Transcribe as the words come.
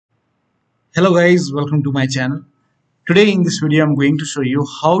Hello guys, welcome to my channel. Today in this video I'm going to show you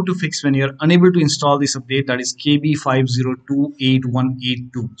how to fix when you're unable to install this update, that is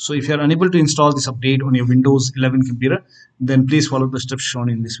KB5028182. So if you're unable to install this update on your Windows 11 computer, then please follow the steps shown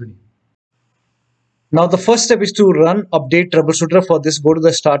in this video. Now the first step is to run update troubleshooter. For this, go to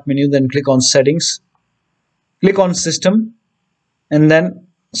the start menu, then click on settings, click on system, and then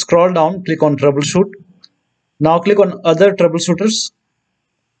scroll down, click on troubleshoot. Now click on other troubleshooters.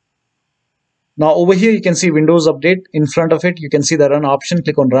 Now over here you can see Windows Update. In front of it you can see the run option.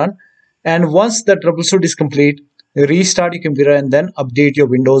 Click on run, and once the troubleshoot is complete, restart your computer and then update your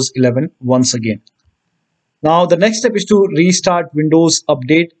Windows 11 once again. Now the next step is to restart Windows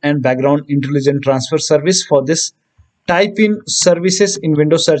Update and Background Intelligent Transfer Service. For this, type in services in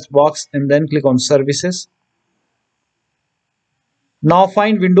Windows search box and then click on services. Now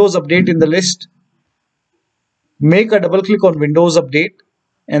find Windows Update in the list. Make a double click on Windows Update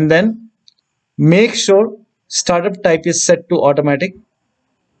and then make sure startup type is set to automatic.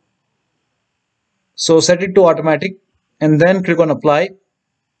 So set it to automatic and then click on apply.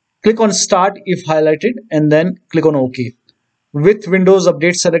 Click on start if highlighted and then click on OK. With Windows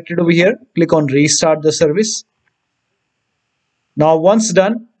Update selected over here, click on restart the service. Now once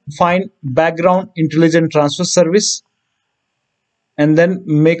done, find Background Intelligent Transfer Service and then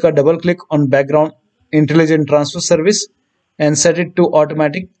make a double click on Background Intelligent Transfer Service and set it to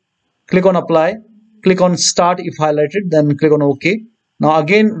automatic. Click on apply, click on start if highlighted, then click on OK. Now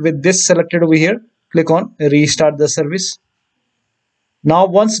again with this selected over here, click on restart the service. Now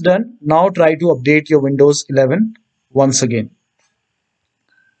once done, now try to update your Windows 11 once again.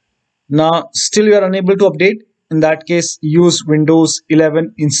 Now still you are unable to update. In that case, use Windows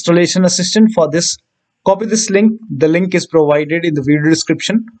 11 Installation Assistant. For this, copy this link. The link is provided in the video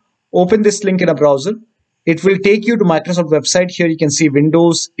description. Open this link in a browser. It will take you to Microsoft website. Here you can see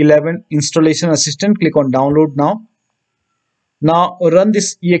Windows 11 Installation Assistant. Click on download now. Now run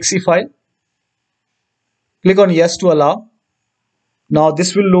this exe file. Click on yes to allow. Now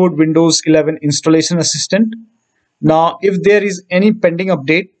this will load Windows 11 Installation Assistant. Now if there is any pending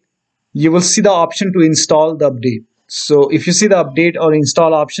update, you will see the option to install the update. So if you see the update or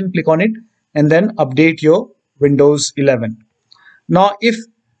install option, click on it and then update your Windows 11. Now if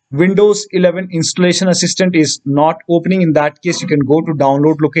Windows 11 Installation Assistant is not opening, in that case you can go to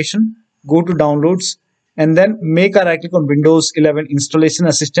download location, go to downloads and then make a right click on Windows 11 Installation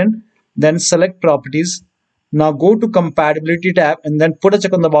Assistant, then select properties. Now go to compatibility tab and then put a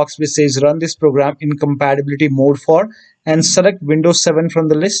check on the box which says run this program in compatibility mode for, and select Windows 7 from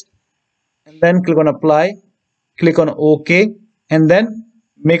the list and then click on apply, click on OK and then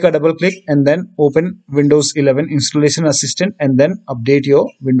make a double click and then open Windows 11 Installation Assistant and then update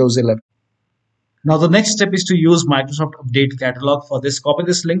your Windows 11. Now the next step is to use Microsoft Update Catalog. For this, copy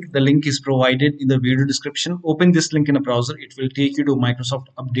this link. The link is provided in the video description. Open this link in a browser. It will take you to Microsoft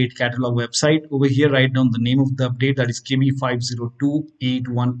Update Catalog website. Over here, write down the name of the update, that is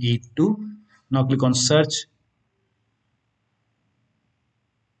KB5028182. Now click on search.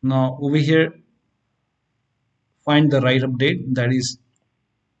 Now over here, find the right update, that is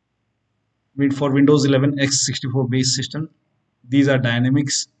for Windows 11 x64 base system. These are dynamic,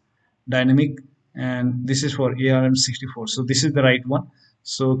 and this is for ARM64. So this is the right one.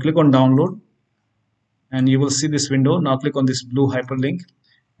 So click on download and you will see this window. Now click on this blue hyperlink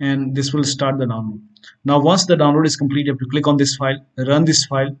and this will start the download. Now once the download is complete, you have to click on this file, run this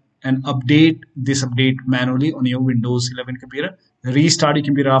file and update this update manually on your Windows 11 computer. Restart your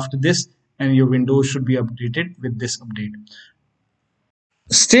computer after this and your Windows should be updated with this update.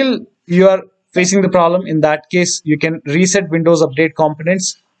 Still you are facing the problem. In that case, you can reset Windows Update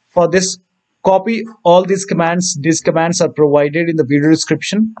components. For this, copy all these commands. These commands are provided in the video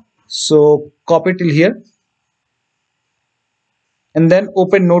description. So copy till here and then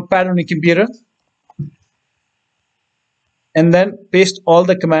open Notepad on your computer and then paste all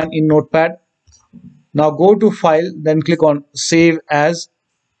the command in Notepad. Now go to file, then click on save as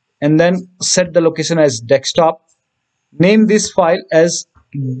and then set the location as desktop. Name this file as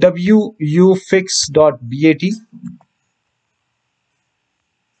wuauserv.bat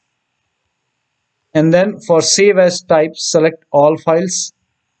and then for save as type, select all files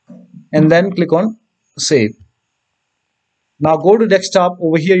and then click on save. Now go to desktop.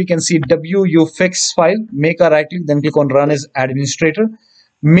 Over here you can see wuauserv file. Make a right click, then click on run as administrator.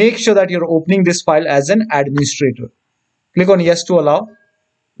 Make sure that you're opening this file as an administrator. Click on yes to allow.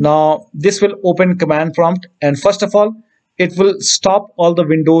 Now this will open command prompt, and first of all it will stop all the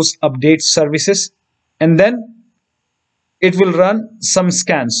Windows Update services and then it will run some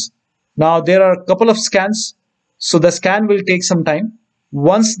scans. Now there are a couple of scans, so the scan will take some time.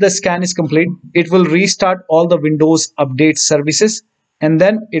 Once the scan is complete, it will restart all the Windows update services, and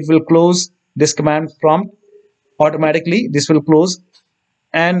then it will close this command prompt automatically. This will close,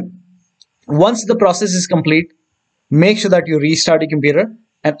 and once the process is complete, make sure that you restart your computer,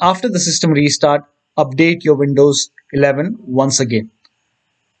 and after the system restart, update your Windows 11 once again.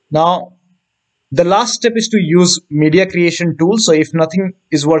 Now, the last step is to use media creation tool. So if nothing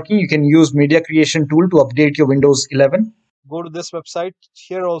is working, you can use media creation tool to update your Windows 11. Go to this website.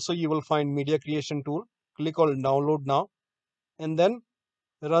 Here also you will find media creation tool. Click on download now and then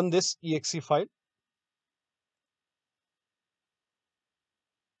run this exe file.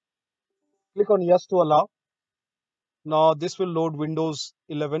 Click on yes to allow. Now this will load Windows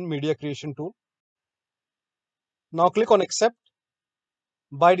 11 media creation tool. Now click on accept.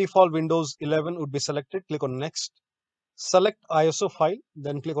 By default Windows 11 would be selected. Click on next. Select ISO file,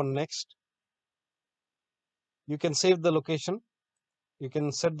 then click on next. You can save the location. You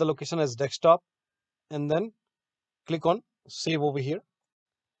can set the location as desktop and then click on save over here.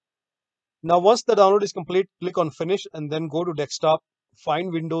 Now once the download is complete, click on finish and then go to desktop,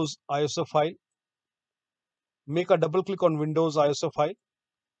 find Windows ISO file, make a double click on Windows ISO file,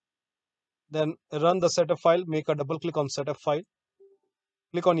 then run the setup file, make a double click on setup file,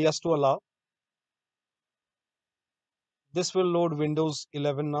 click on yes to allow. This will load Windows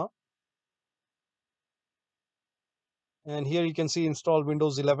 11 now. And here you can see install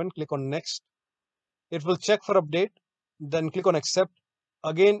Windows 11, click on next. It will check for update, then click on accept.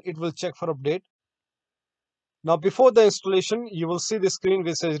 Again, it will check for update. Now before the installation, you will see the screen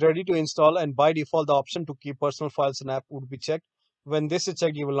which says ready to install, and by default the option to keep personal files and app would be checked. When this is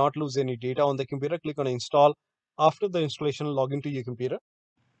checked, you will not lose any data on the computer. Click on install. After the installation, log into your computer.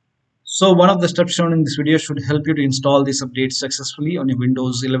 So one of the steps shown in this video should help you to install these updates successfully on your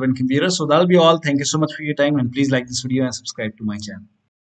Windows 11 computer. So that'll be all. Thank you so much for your time, and please like this video and subscribe to my channel.